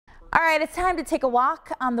All right, it's time to take a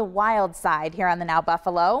walk on the wild side here on the Now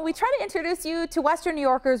Buffalo. We try to introduce you to Western New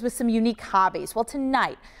Yorkers with some unique hobbies. Well,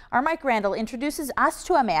 tonight, our Mike Randall introduces us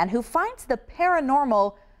to a man who finds the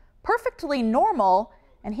paranormal perfectly normal,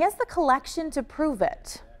 and he has the collection to prove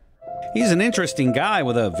it. He's an interesting guy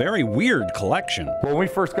with a very weird collection. When we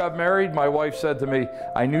first got married, my wife said to me,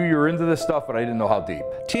 I knew you were into this stuff, but I didn't know how deep.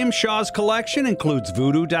 Tim Shaw's collection includes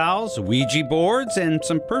voodoo dolls, Ouija boards, and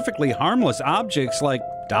some perfectly harmless objects like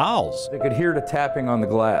dolls. They could hear the tapping on the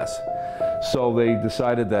glass, so they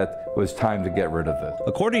decided that it was time to get rid of it.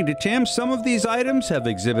 According to Tim, some of these items have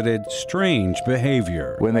exhibited strange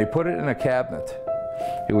behavior. When they put it in a cabinet,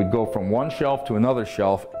 it would go from one shelf to another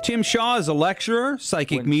shelf. Tim Shaw is a lecturer,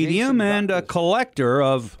 psychic medium, and a collector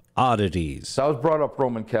of oddities. I was brought up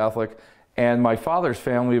Roman Catholic, and my father's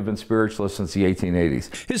family have been spiritualists since the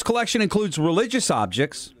 1880s. His collection includes religious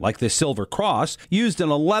objects, like this silver cross, used in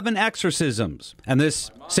 11 exorcisms, and this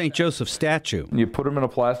St. Joseph statue. You put them in a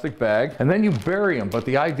plastic bag, and then you bury them, but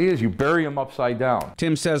the idea is you bury them upside down.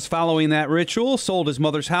 Tim says following that ritual, sold his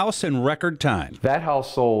mother's house in record time. That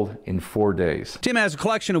house sold in 4 days. Tim has a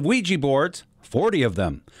collection of Ouija boards, 40 of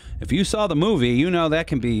them. If you saw the movie, you know that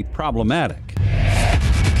can be problematic.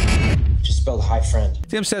 Spelled hi friend.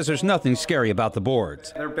 Tim says there's nothing scary about the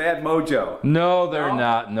boards. They're bad mojo. No, they're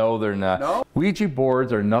not. No, they're not. No? Ouija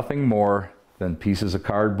boards are nothing more than pieces of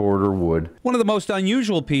cardboard or wood. One of the most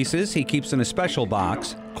unusual pieces he keeps in a special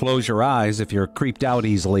box. Close your eyes if you're creeped out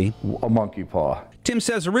easily. A monkey paw. Tim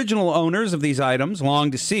says original owners of these items,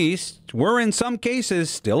 long deceased, were in some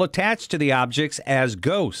cases still attached to the objects as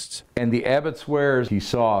ghosts. And the abbot swears he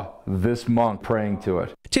saw this monk praying to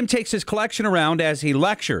it. Tim takes his collection around as he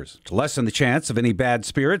lectures. To lessen the chance of any bad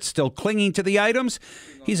spirits still clinging to the items,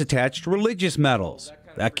 he's attached religious medals.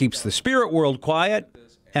 That keeps the spirit world quiet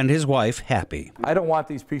and his wife happy. I don't want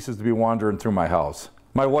these pieces to be wandering through my house.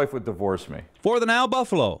 My wife would divorce me. For the Now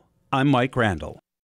Buffalo, I'm Mike Randall.